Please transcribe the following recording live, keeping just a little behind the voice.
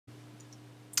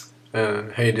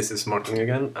Hey, this is Martin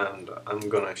again, and I'm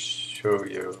gonna show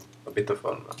you a bit of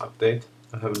an update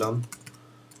I have done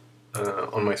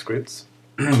on my scripts.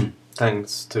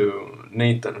 Thanks to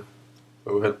Nathan,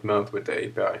 who helped me out with the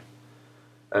API,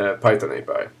 Python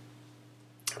API.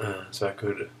 So I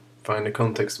could find the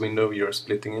context window you're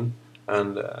splitting in,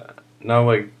 and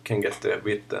now I can get the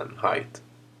width and height,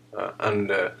 and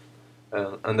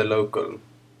the local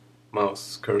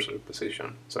mouse cursor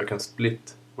position, so I can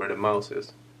split where the mouse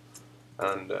is.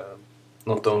 And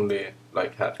not only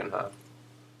like half and half.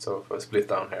 So if I split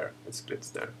down here, it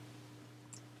splits there.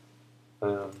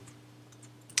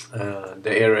 The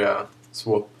area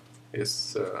swap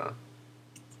is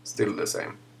still the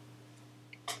same.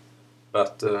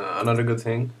 But another good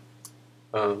thing,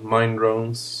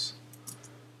 Minedrones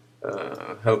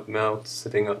helped me out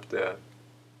setting up the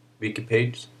wiki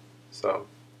page. So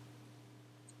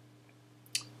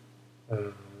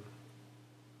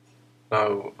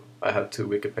now I have two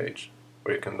wiki pages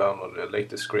where you can download the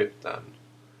latest script and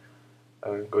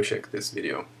go check this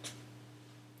video.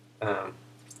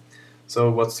 So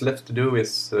what's left to do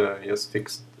is just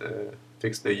fix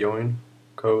the join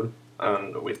code,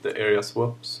 and with the area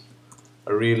swaps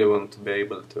I really want to be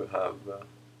able to have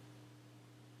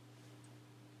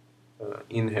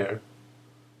in here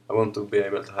I want to be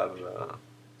able to have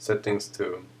settings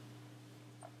to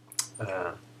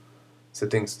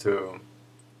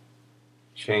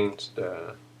change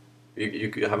the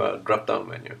you have a drop down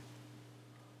menu,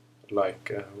 like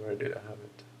where did I have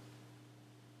it?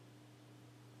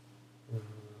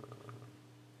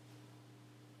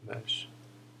 Mesh.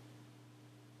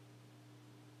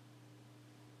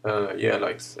 Yeah,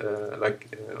 like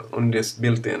on this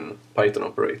built-in Python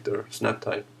operator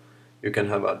snaptype, you can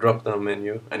have a drop-down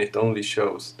menu, and it only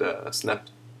shows the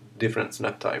different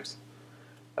snap types.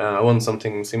 I want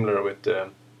something similar with the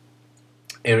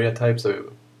area type,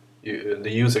 so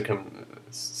the user can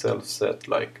self-set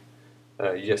like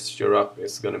gesture up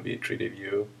is going to be 3D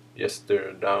view,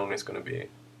 gesture down is going to be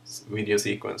video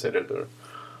sequence editor,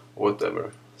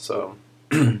 whatever. So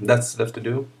that's left to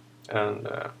do, and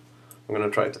I'm gonna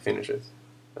try to finish it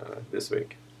this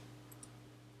week.